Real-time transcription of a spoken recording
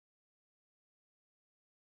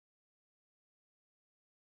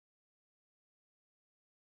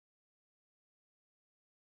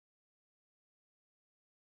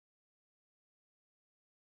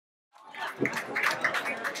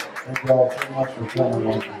Thank y'all so much for coming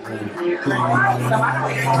once again.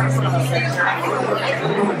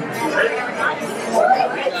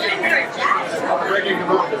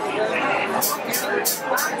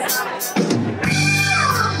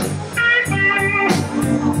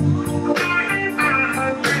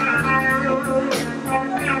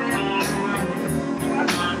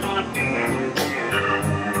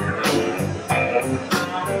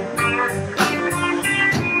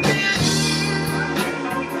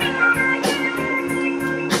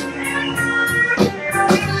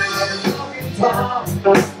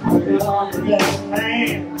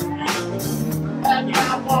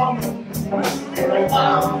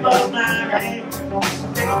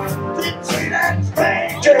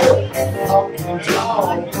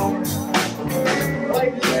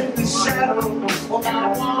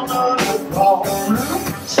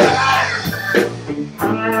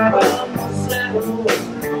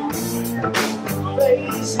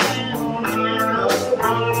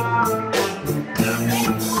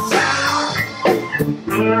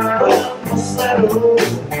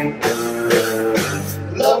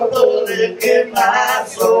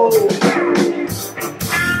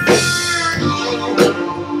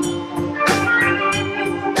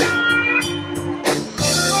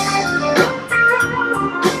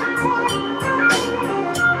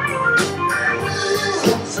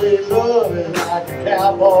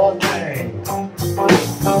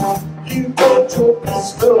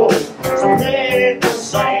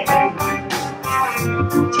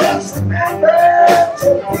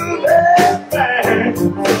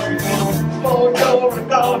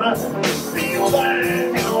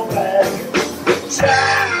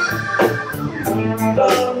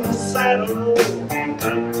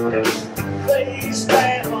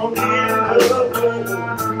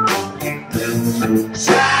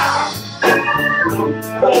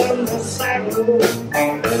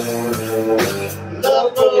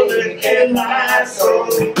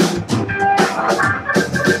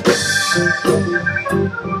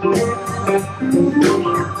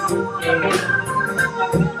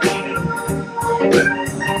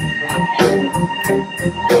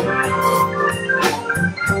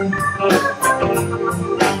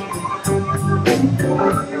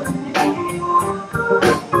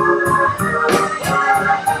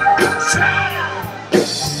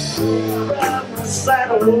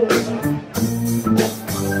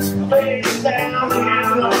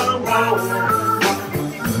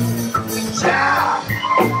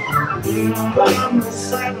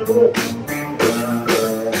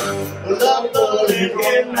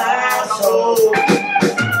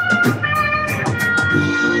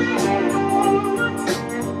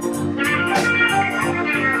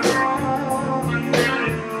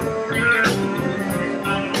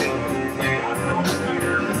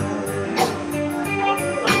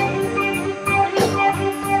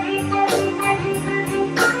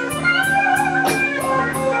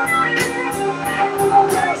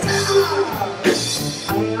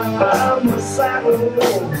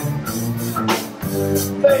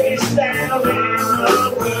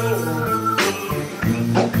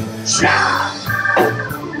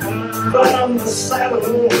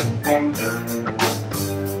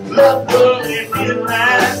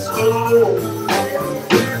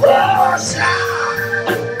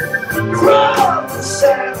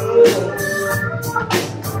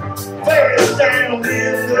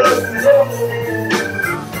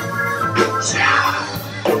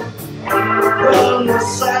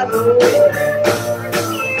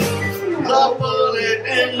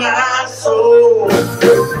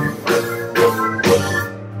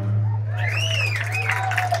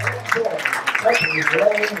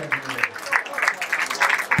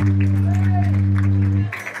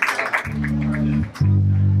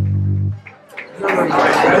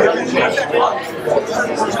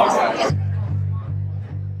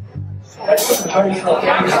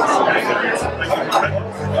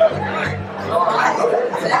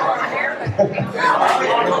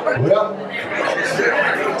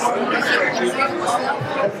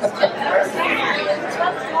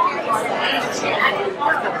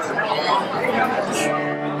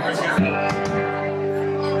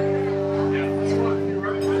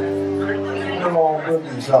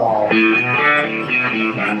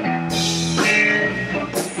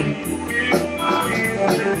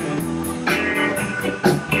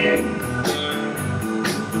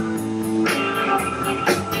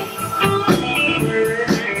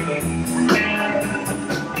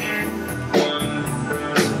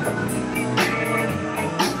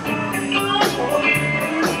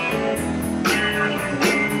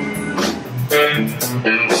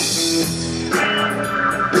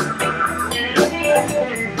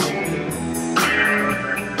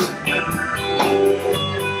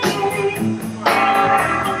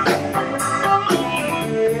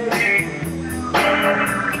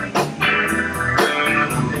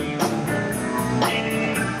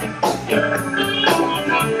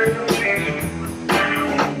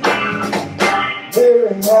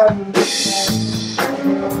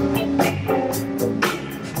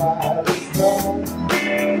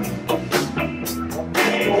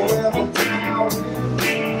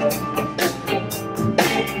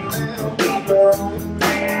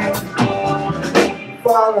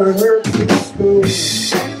 wanted her to school.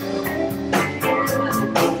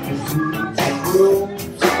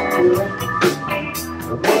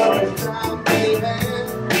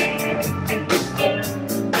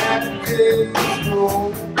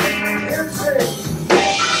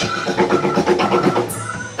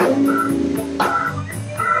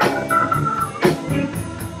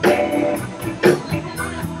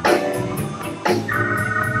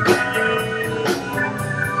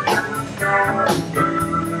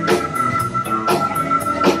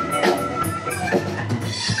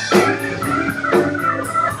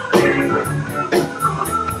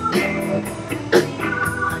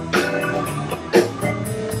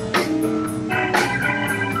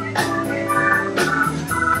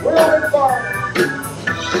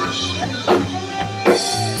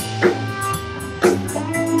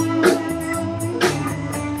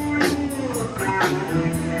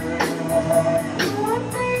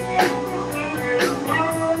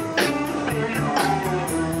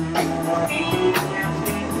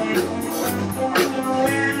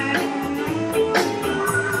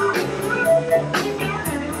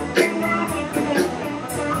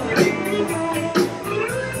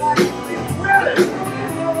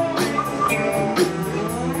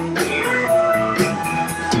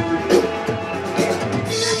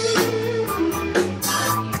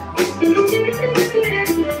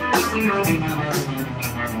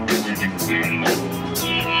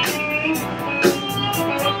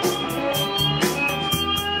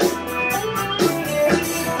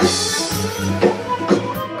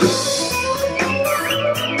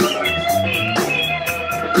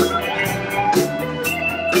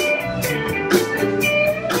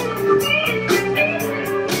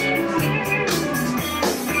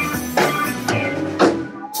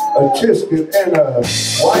 Tisket and a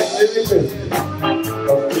white lily biscuit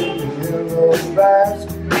up in the yellow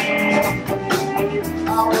basket. I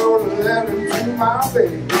wrote a letter to my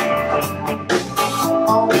baby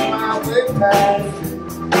on my way past it.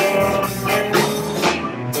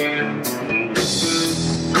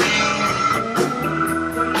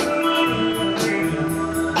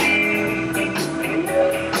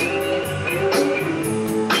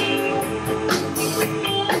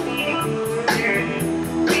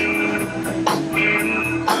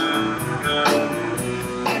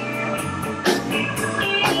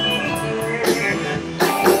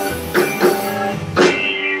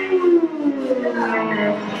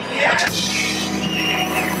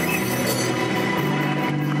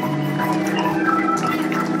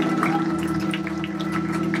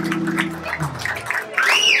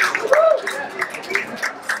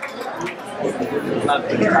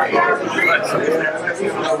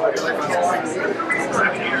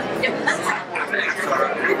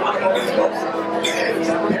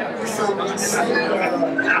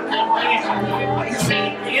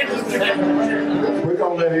 We're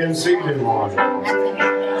gonna let N.C do one.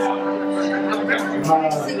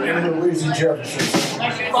 Rosie Jefferson.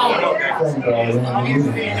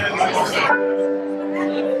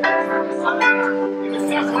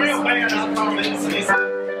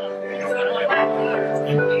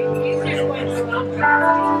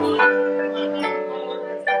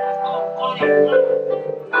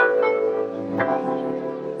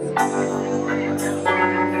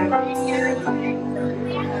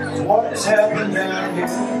 What has happened down here?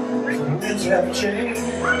 Winds have changed.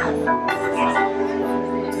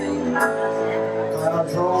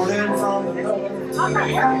 Clouds rolled in from the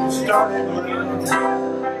north, started raining.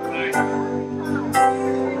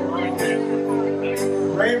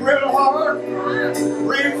 Rain real hard,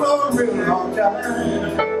 rain for a real long time.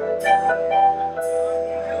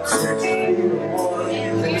 6 feet of water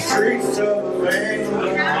in the streets of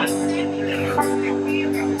England.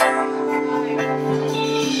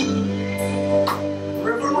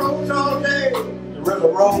 River rolls all day, the river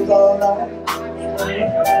rolls all night.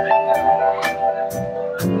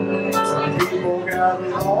 Some people got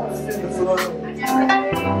lost in the flood.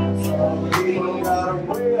 Some people got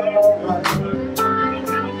away all right.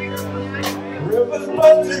 Rivers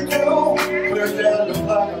busted through, clear down the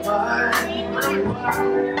block of mine.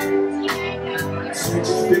 6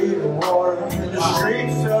 feet of water in the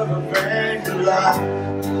streets of Evangeline.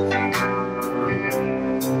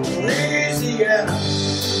 Louisiana,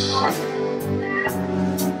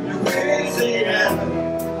 Louisiana,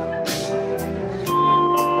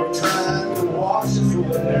 they're trying to wash us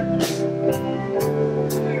away.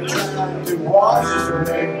 They're trying to wash us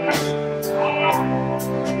away.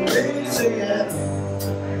 Louisiana,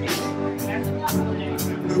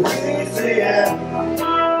 Louisiana,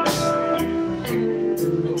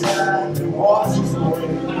 they're trying to wash us away.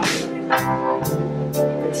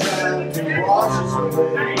 They're trying to wash us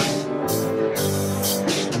away.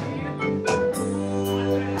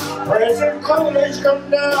 President Coolidge come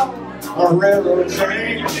down a railroad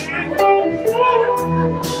train. A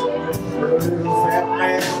little fat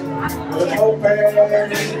man with a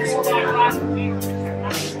notepad in his hand.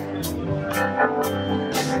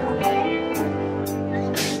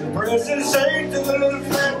 The president said to the little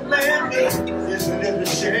fat man, isn't it a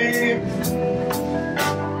shame?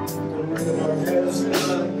 The river has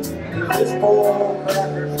none in this poor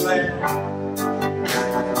backward land.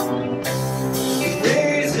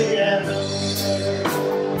 Louisiana,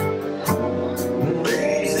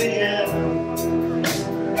 Louisiana,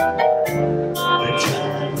 they're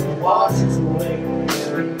trying to wash us away.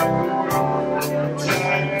 They're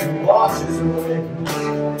trying to wash us away.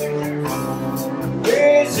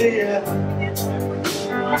 Louisiana,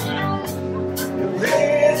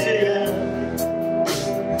 Louisiana,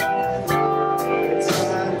 they're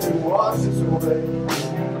trying to wash us away.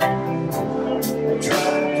 They're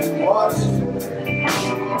trying to wash us away.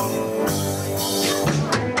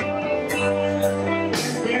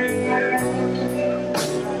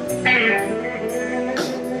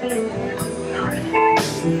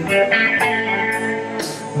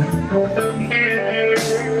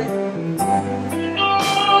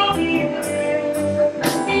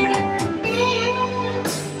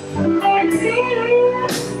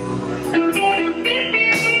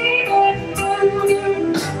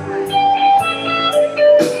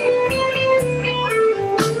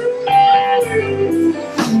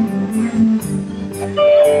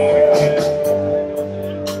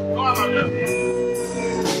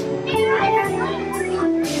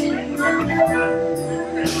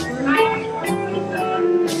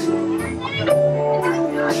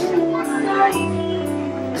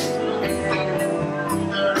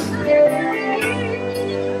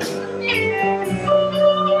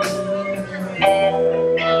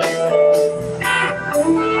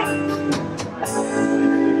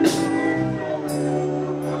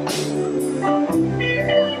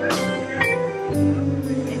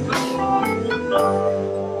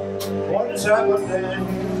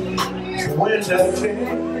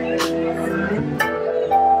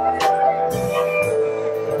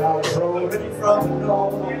 When I was rolling from the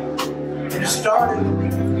north, it started to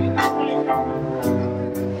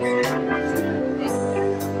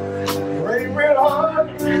rain real hard,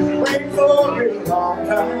 rain for a real long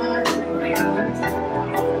time.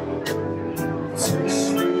 6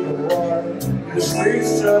 feet of water, the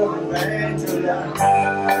streets of Evangeline.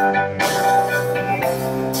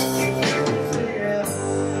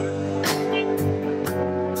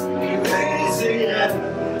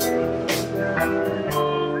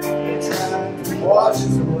 Wash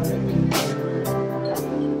us away.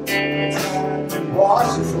 Trying to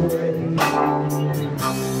wash us away.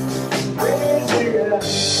 Louisiana,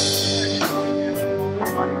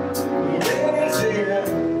 Louisiana,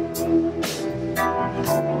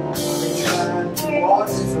 trying to wash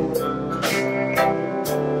us away.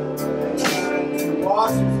 Trying to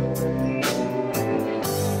wash us away.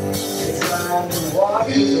 Trying to wash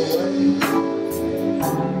us away.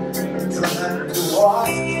 Trying to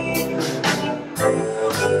wash us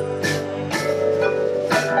away.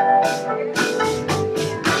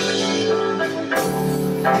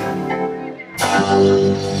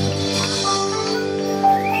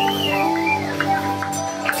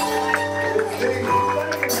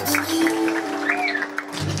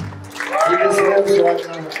 It's an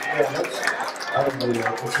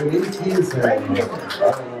N.C Thurman.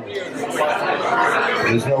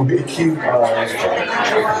 There's no EQ.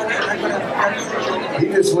 He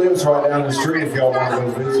just lives right down the street if y'all want to go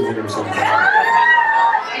visit him sometime.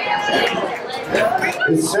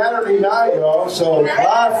 It's Saturday night, y'all, so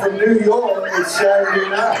live from New York, it's Saturday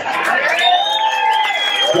night.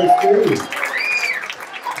 Let's do it.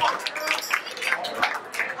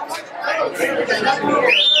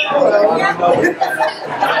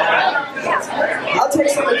 I'll take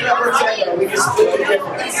some of the numbers later. We can split the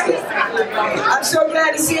difference. I'm so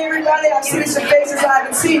glad to see everybody. I've seen some faces I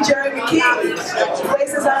haven't seen. Jerry McKee.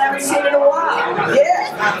 Faces I haven't seen in a while.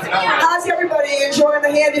 Yeah. How's everybody enjoying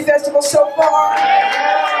the Handy Festival so far?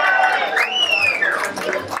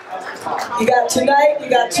 You got tonight, you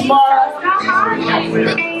got tomorrow.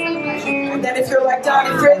 And then if you're like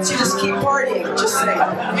Donnie Fritz, you just keep partying. Just saying.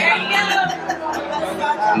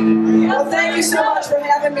 Well, thank you so much for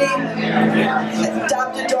having me.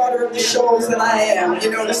 Adopted daughter of the Shoals that I am. You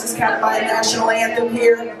know, this is kind of my national anthem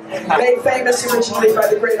here. Made famous originally by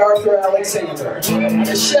the great Arthur Alexander.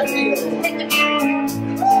 The Sheffield.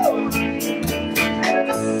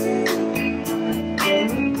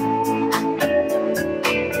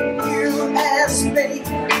 You asked me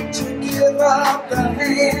to give up the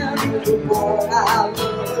hand of the boy I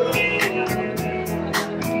love.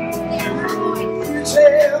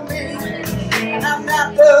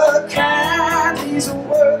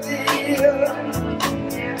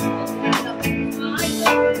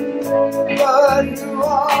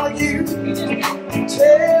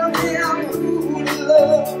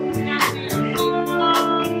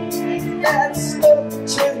 that's up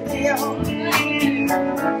to him.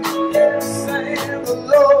 Yes, and the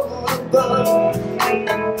Lord above.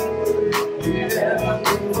 Never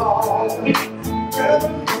move on, never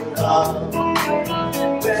move on.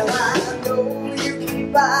 Well, I know you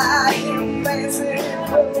can buy him fancy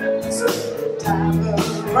clothes,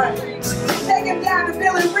 diamond rings, take him down to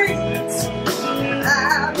Billy Reed's.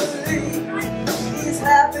 I believe he's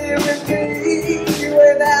happy with me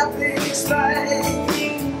without these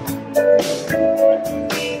things.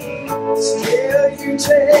 Still, you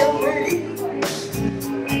tell me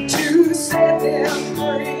to set him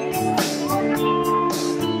free.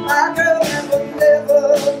 My girl will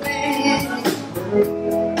never be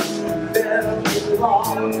better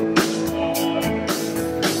belong.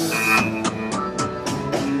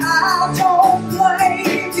 I don't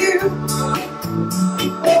blame you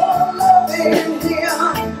for loving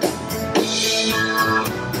him.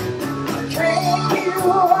 Can't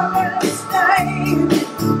you understand?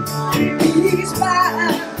 He's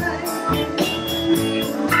mine.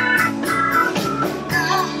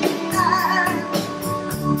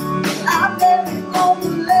 I'm never gonna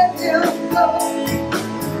let him go,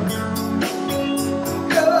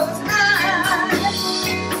 'cause I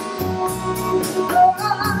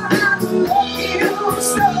love you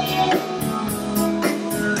so.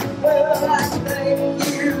 Well, I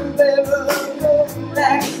think you better go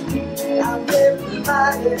back. I'm very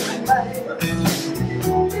mighty.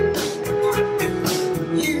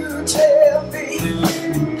 You tell me,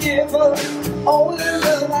 give up only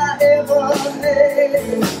love I ever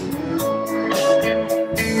had.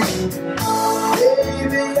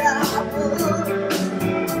 Baby, I would.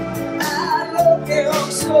 I love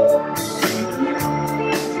him so.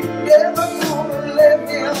 Never gonna let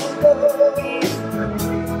him go.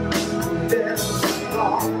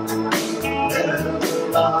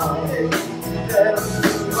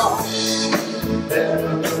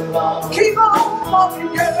 Keep on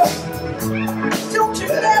walking, girl. Don't you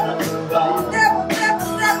never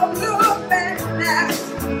look back now.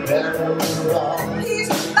 He's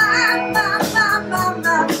mine,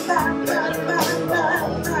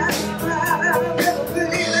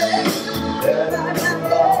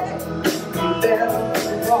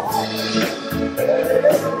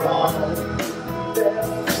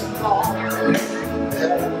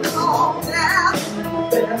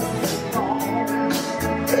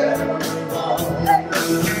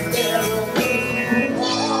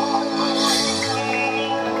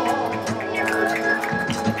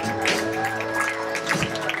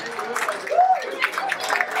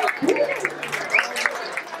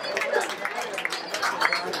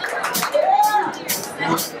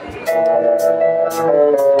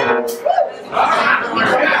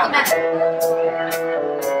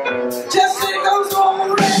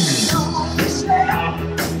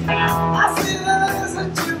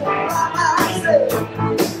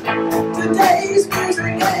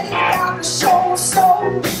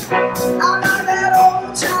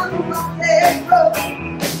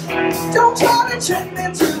 don't try to trick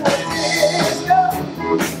me to a disco.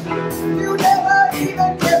 You never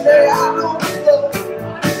even get me out on the floor.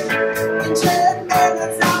 In 10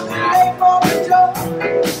 minutes I'll be late for the door.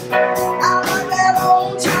 I like that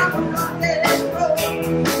old time rock and roll.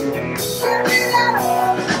 Give me that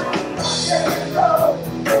old time rock and roll.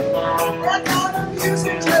 That kind of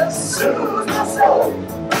music just soothes my soul.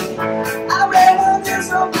 I reminisce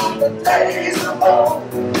about the days of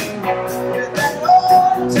old. With that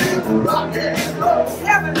old time rock and roll.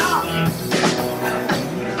 Heaven on.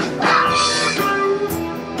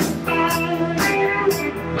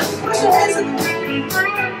 Push your hands in the air.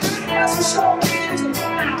 That's the show.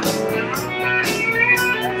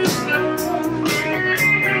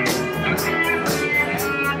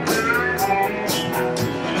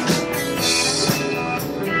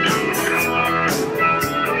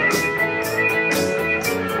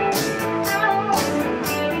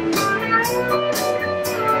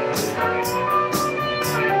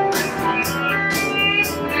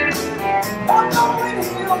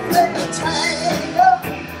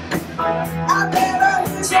 I better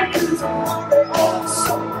hear some music on their own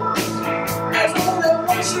soul. There's only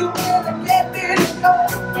one you really get me to know.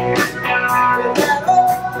 With that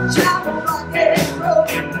old time rock and roll.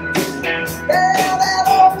 Yeah, that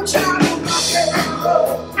old time rock and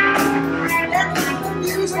roll. That kind of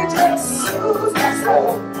music just soothes my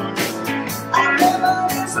soul. I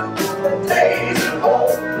never listen to the days of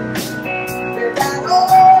old. With that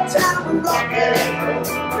old time rock and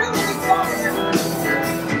roll. Really fun.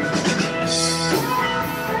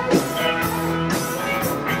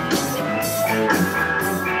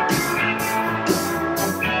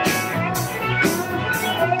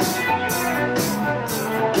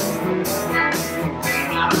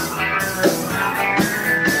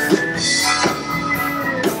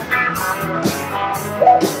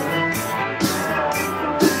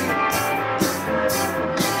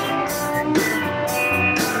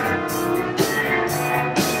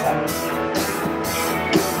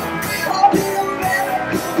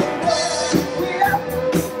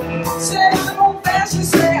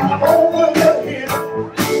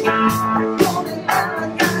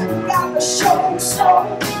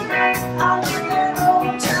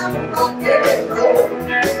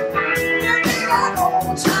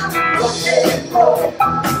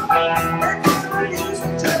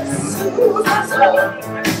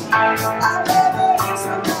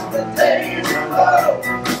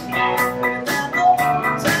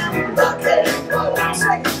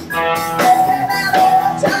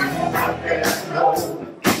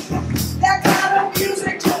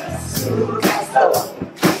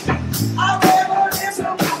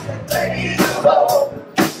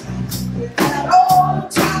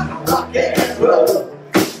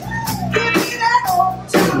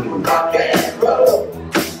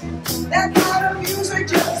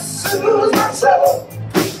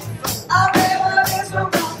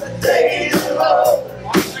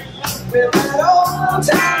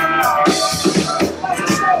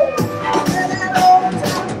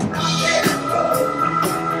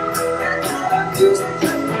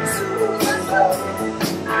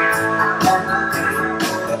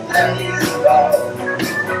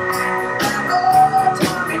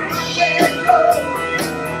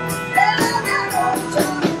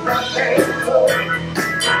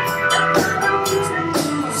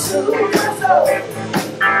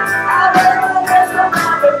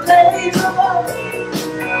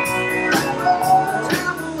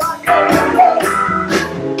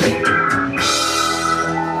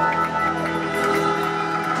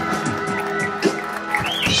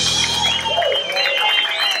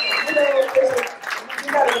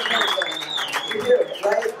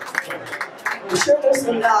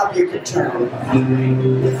 You can turn.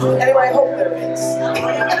 Anyway, I hope there is.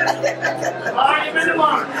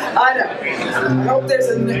 I know. I hope there's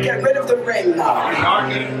a get rid of the ring now.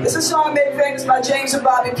 This is a song made famous by James and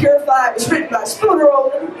Bobby Purify. It was written by Scooter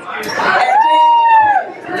Oldham.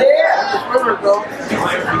 Yeah.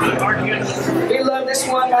 We love this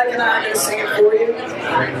one. Mike and I are going to sing it for you.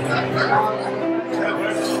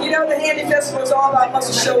 You know, the Handy Festival is all about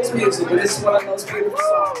Muscle Shoals music, and this is one of those beautiful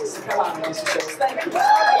songs. Come on, Muscle Shoals. Thank you.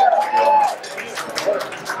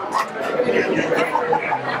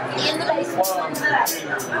 In the basement.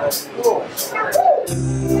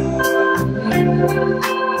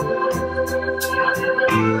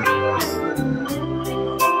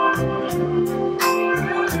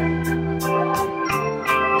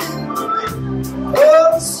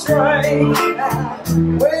 Oh, straight out,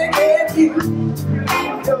 where get you?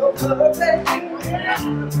 You're perfect.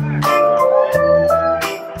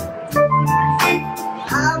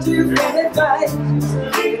 I'll do anything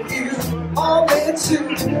if you want me to.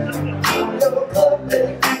 You're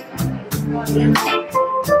perfect.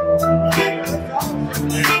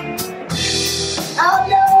 I'm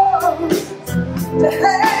yours to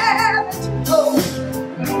have it to go.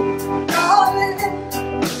 Darling,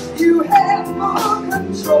 you have more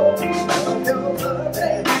control of your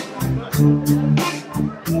perfect.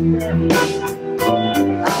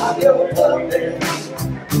 I'm your puppet.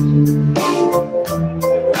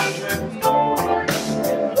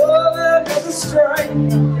 Over the string,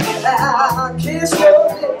 I'll kiss your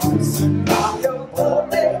lips. I'm your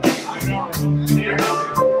puppet.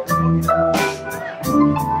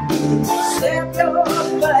 Step your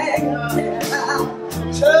leg, and I'll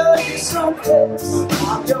turn you someplace.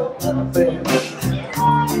 I'm your puppet.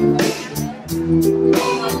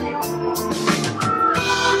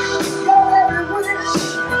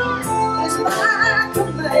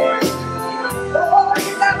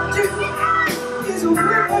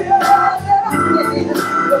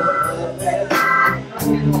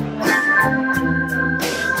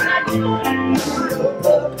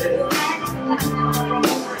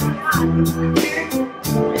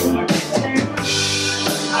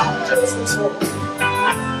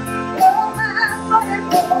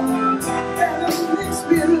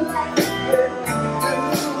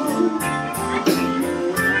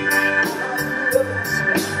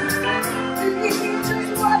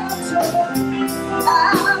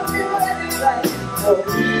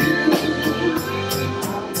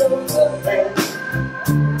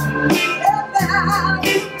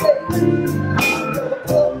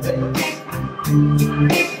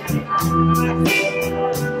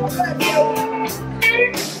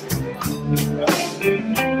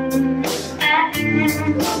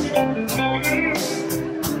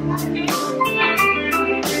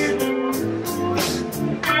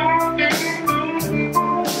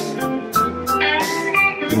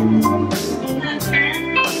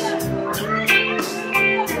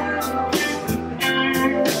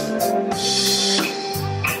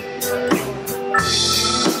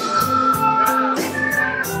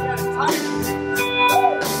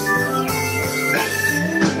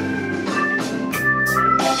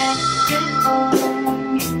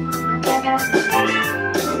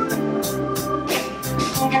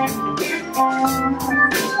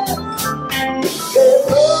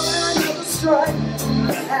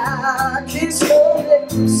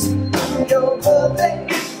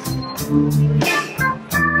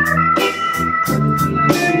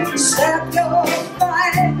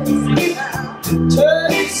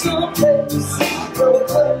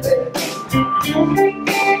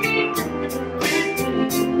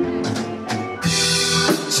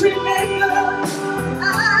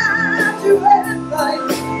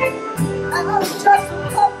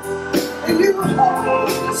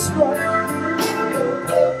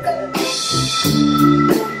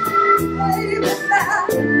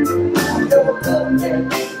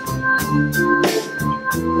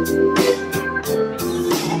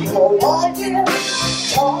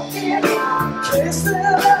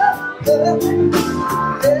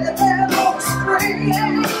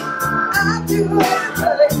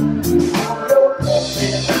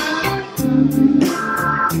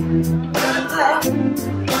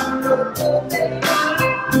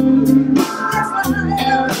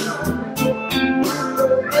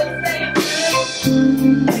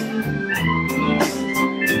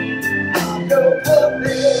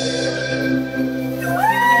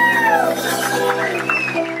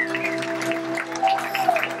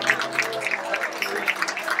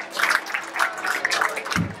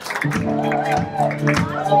 Like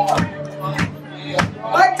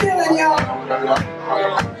Dillon, y'all.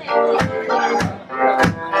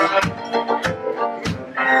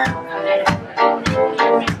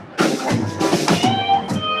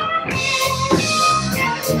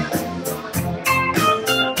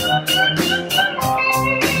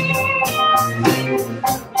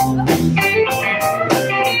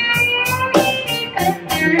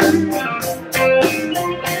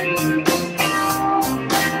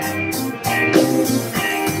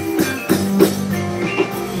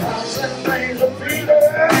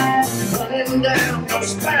 Down your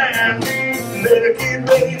spine, better get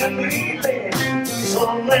ready to leave me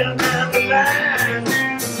somewhere down the line.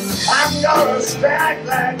 I'm gonna strike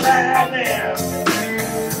like lightning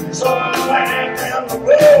somewhere down the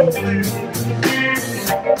road.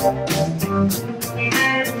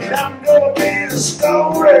 I'm gonna be the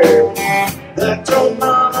story that your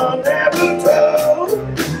mama never told.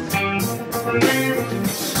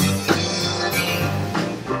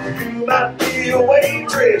 You might be a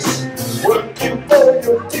waitress working for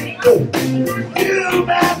your teacher. You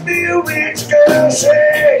might be a rich girl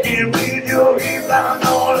shaking with your hips on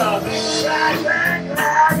a right back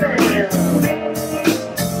line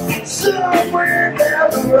somewhere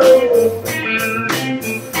down the road.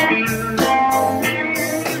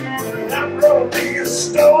 I'm gonna be a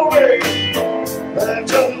story that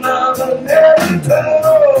your mama never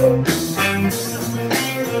told.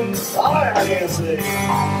 All right, I can say.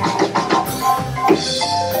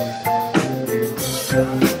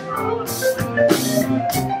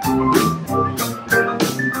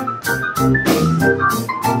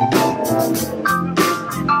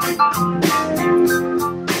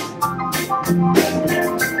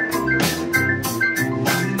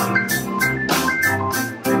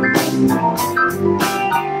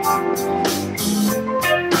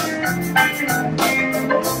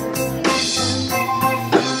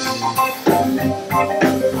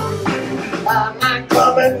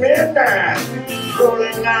 Midnight,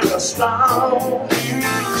 rolling like a storm.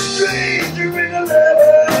 Stranger in a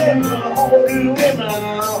letter, a whole new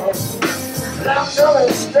woman. And I'm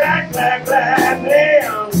gonna strike like lightning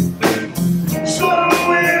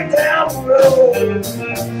somewhere down the road.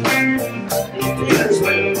 Yes,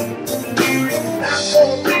 I'm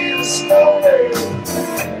gonna be the story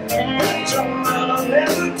that your mama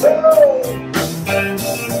never told.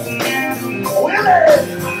 Willie!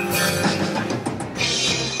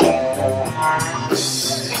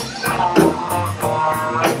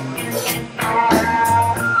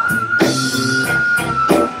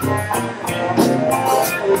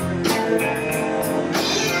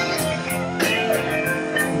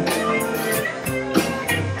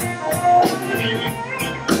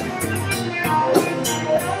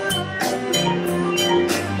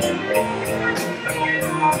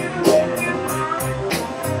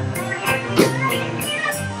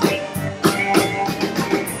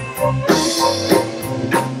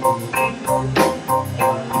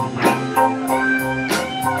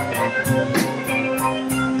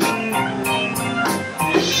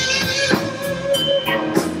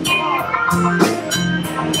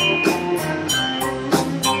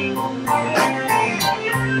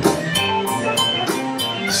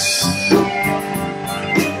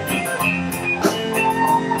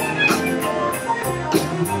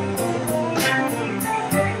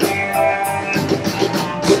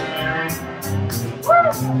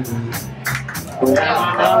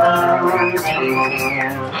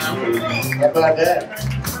 How about that?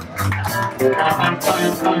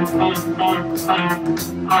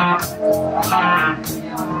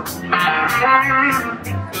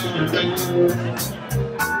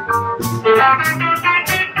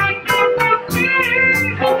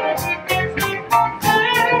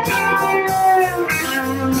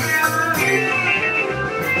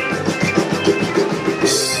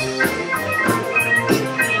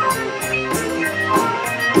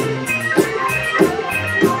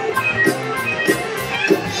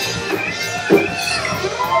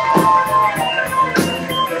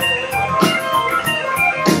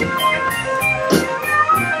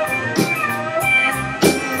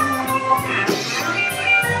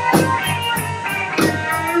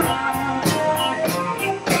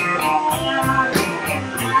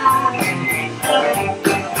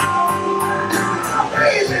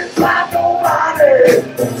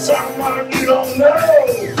 Someone you don't know.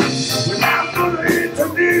 When I'm gonna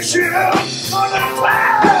introduce you, gonna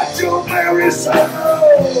find your very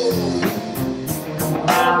soul.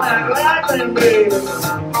 Like lightning, baby,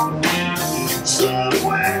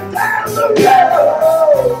 somewhere down the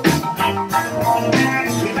road. And I'm gonna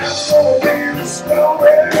be the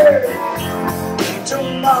story that your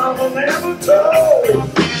mama mama never told.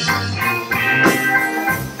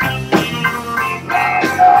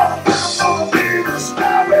 I'm gonna be the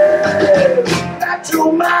story that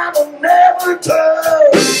your mama never told.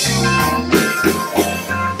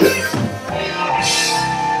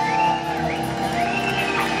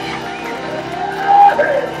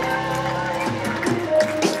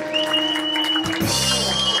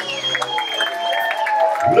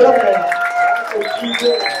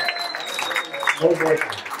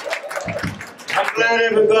 I'm glad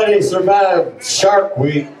everybody survived Shark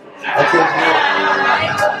Week.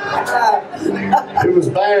 It was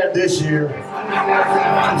bad this year. It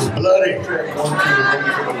was bloody.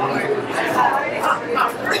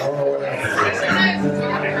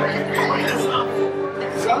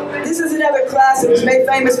 This is another class that was made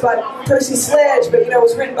famous by Percy Sledge, but you know, it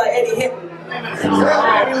was written by Eddie Hinton. We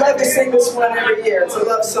love to sing this one every year. It's a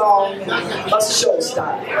love song, Muscle Shoals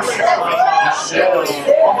style. Yeah,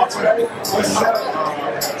 that's right.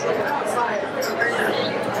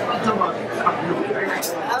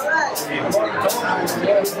 All right.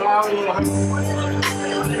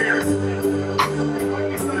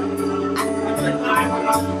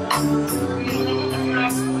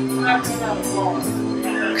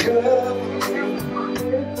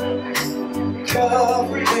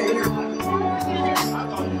 Cover me.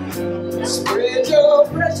 Spread your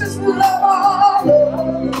precious love all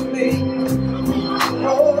over me.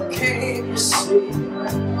 Oh, can't you see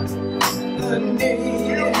the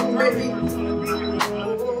need in me?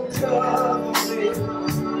 Oh, cover me,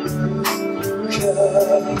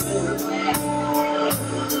 cover me.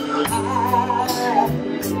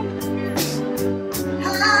 I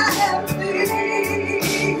have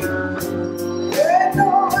need. There's no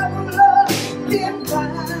other love can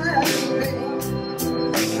find me.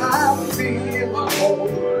 I feel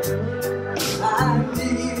cold. I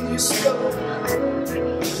need you so.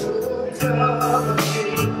 Oh, cover me,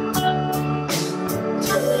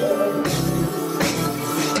 cover me.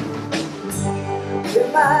 If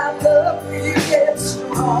my love for you gets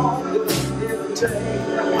stronger every day,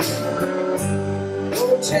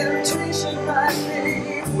 oh, temptation might be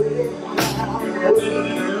without way.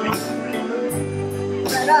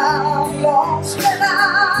 When I'm lost, when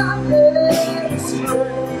I'm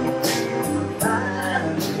astray,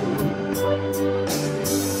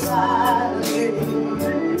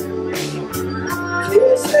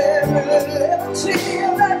 yes, every little tear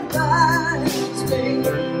that binds me.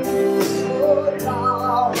 Oh,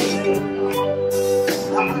 darling,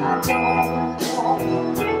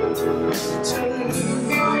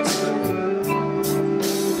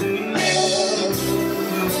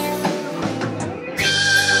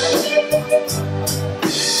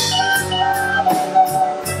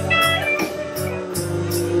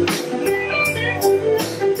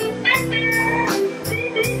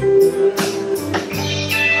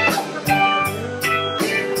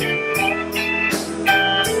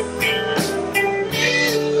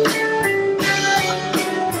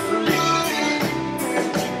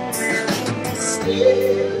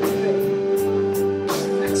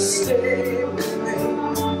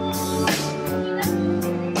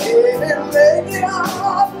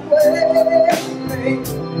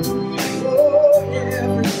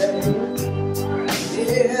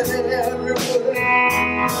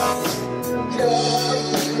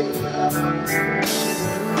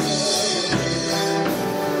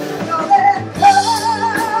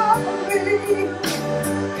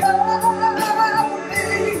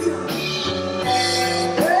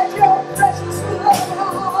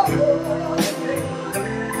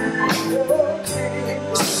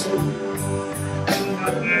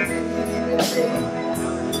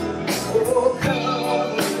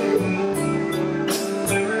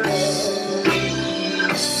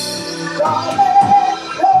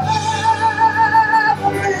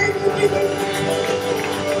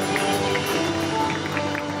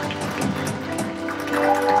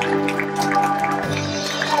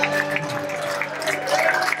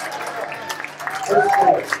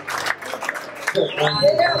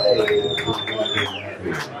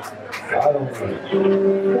 I don't want to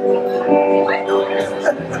lose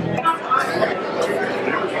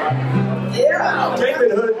yeah.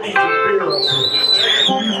 David Hood needs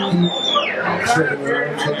a beer.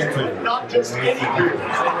 Not just any beer.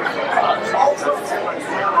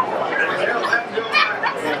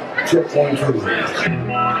 Check 1, 2.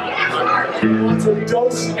 It's a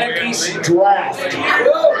Dos Equis draft.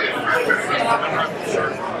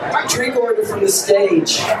 Drink order from the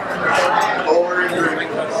stage.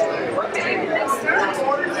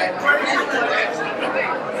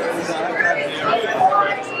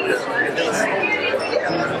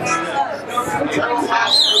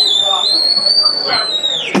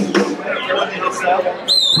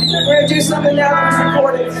 We're going to do something now that was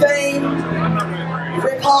recorded. Fame,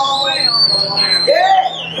 recall. Yeah.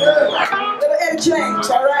 Little Eddie James,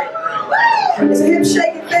 all right? It's a hip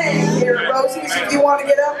shaking thing here at Rosie's. If you want to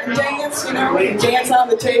get up and dance, you know, you dance on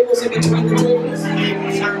the tables, in between the tables.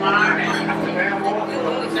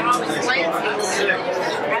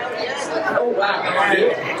 Oh, wow.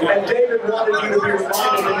 And David wanted you to be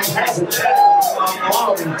reminded that he has a child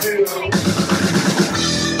mom too.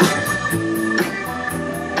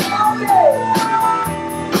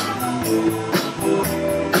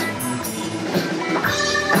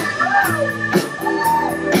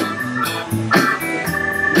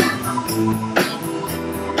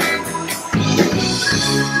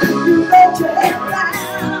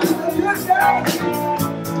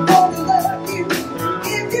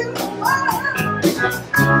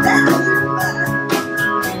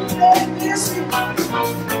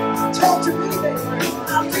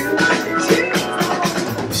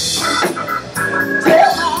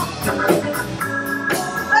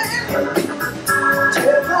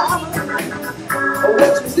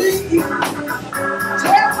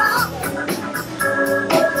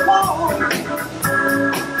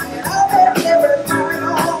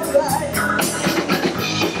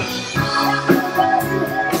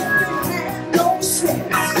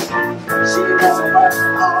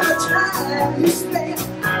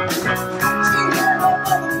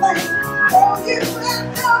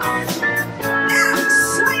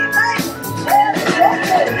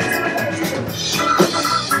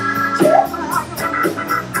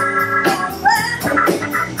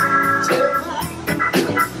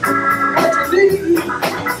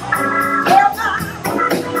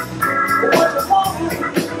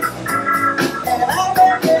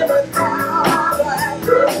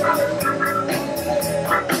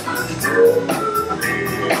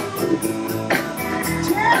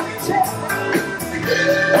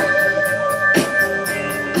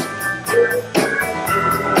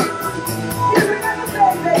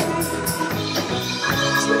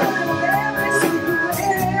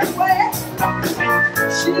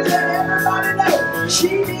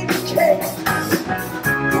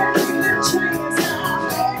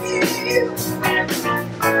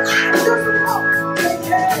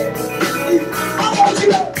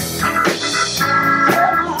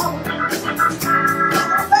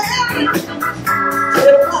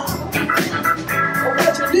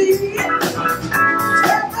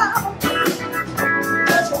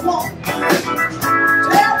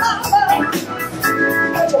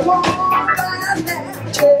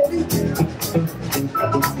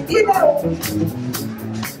 You know,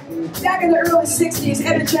 back in the early 60s,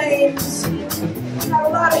 Etta James had a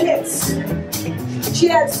lot of hits. She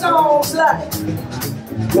had songs like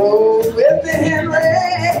Go With the Henry,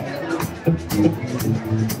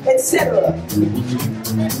 etc.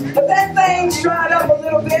 But that thing dried up a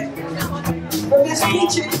little bit for Miss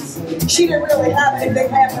Peaches. She didn't really have anything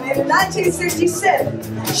happening. In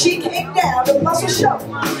 1967, she came down to Muscle Shoals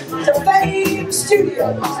to Fame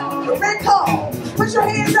Studios. The red call. Put your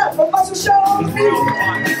hands up for Muscle Shoals Music.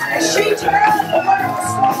 And she turned the world of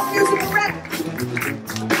soul music around.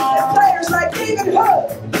 And players like Even Hood,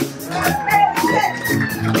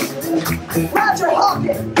 Roger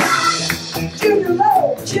Hawkins, Junior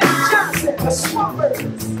Lowe, Jim Johnson, the Swampers.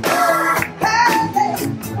 Hey, hey,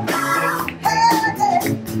 hey,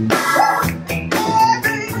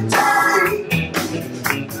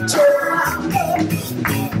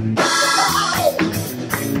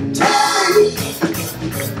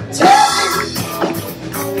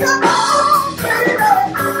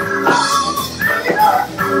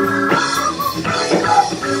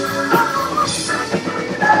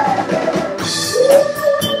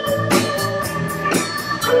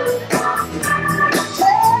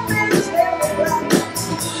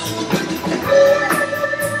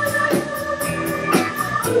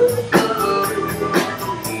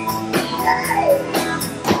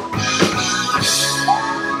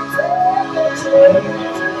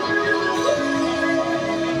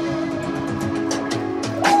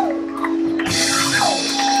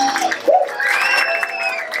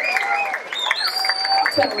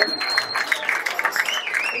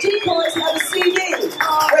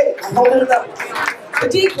 The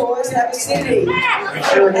Decoys have a CD,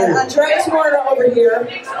 and Andreas Warner over here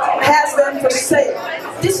has them for sale.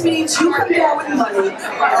 This means you come down with money,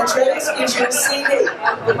 Andreas gives you a CD.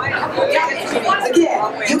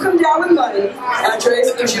 Again, you come down with money,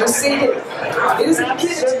 Andreas gives you a CD. He doesn't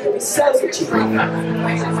give it to you, he sells it to you.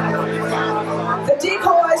 The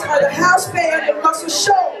Decoys are the house band of Muscle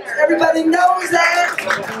Shoals. Everybody knows that.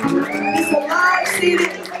 It's a live CD.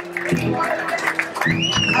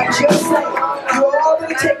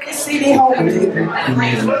 CD home with you.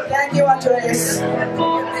 Thank you, Andreas. Take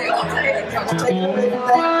it away from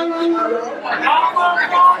that.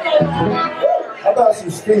 How about some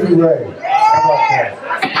Stevie Ray? How about that?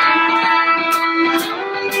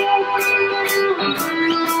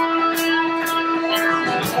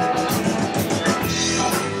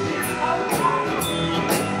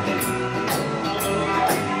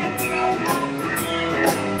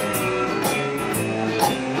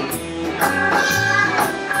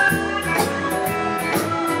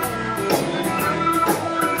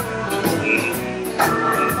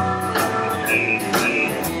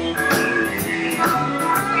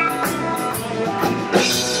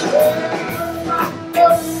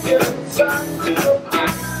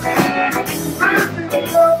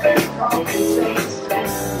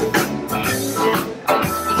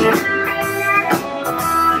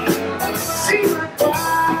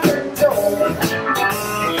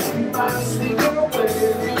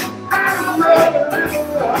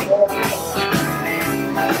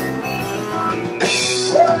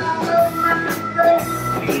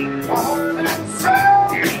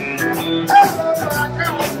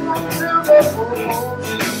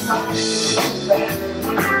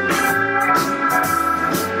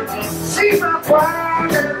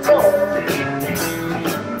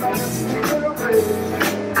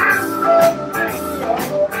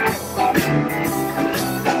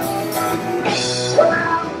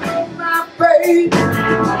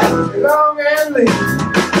 Long and lean.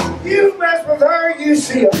 You mess with her, you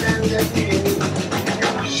see a man that you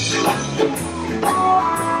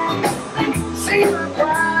see my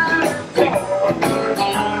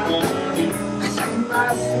pride and joy. See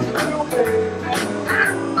my sweet little baby.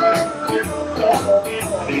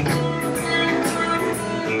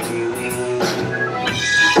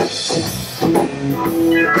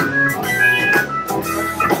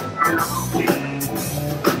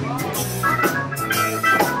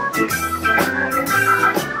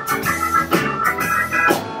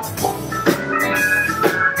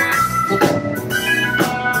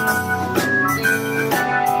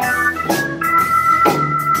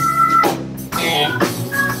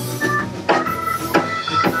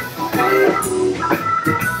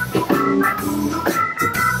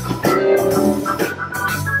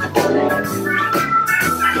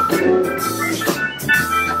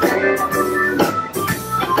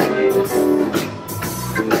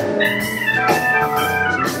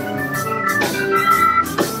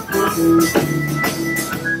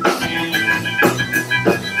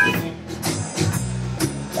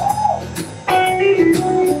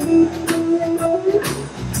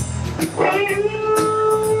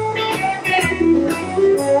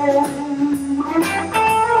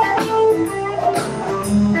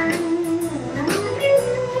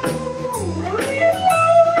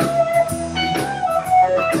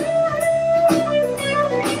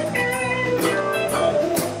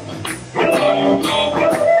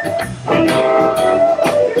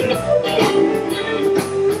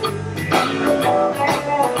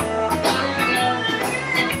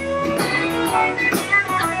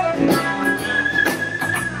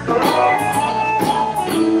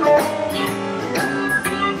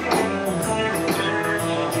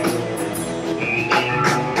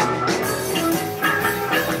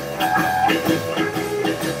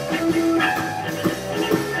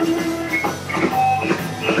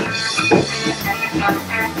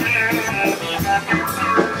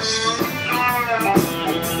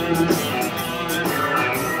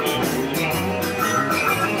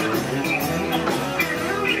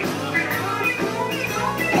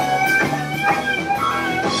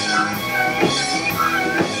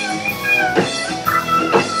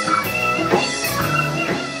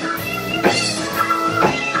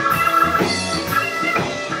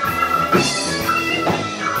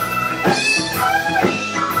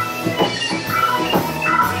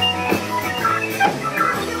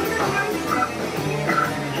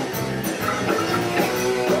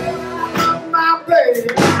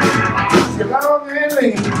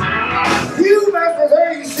 You mess with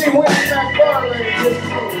her, you see Will McFarlane.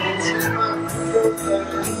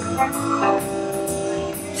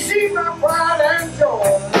 She's my pride and joy.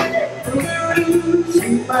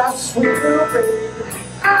 She's my sweet little baby.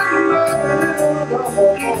 I love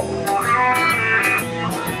her.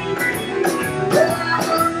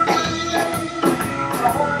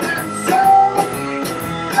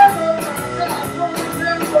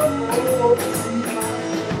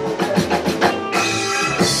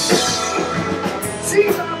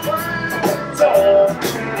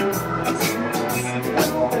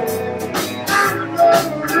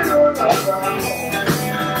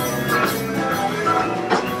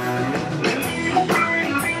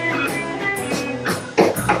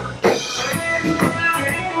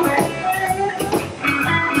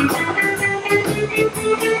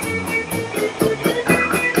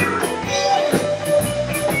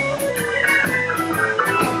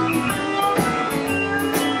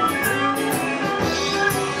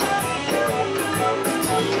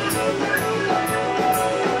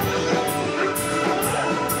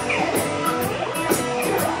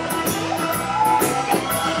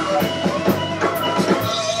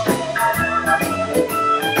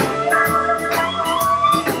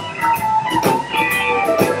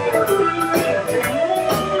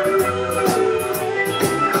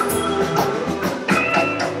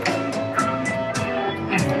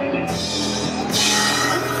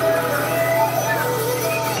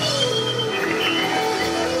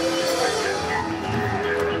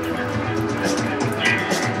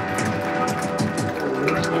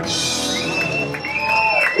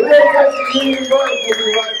 we'll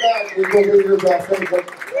be right back. We're going to be here about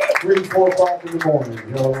 3, 4 o'clock in the morning.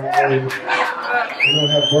 You know, they don't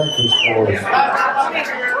have breakfast for us.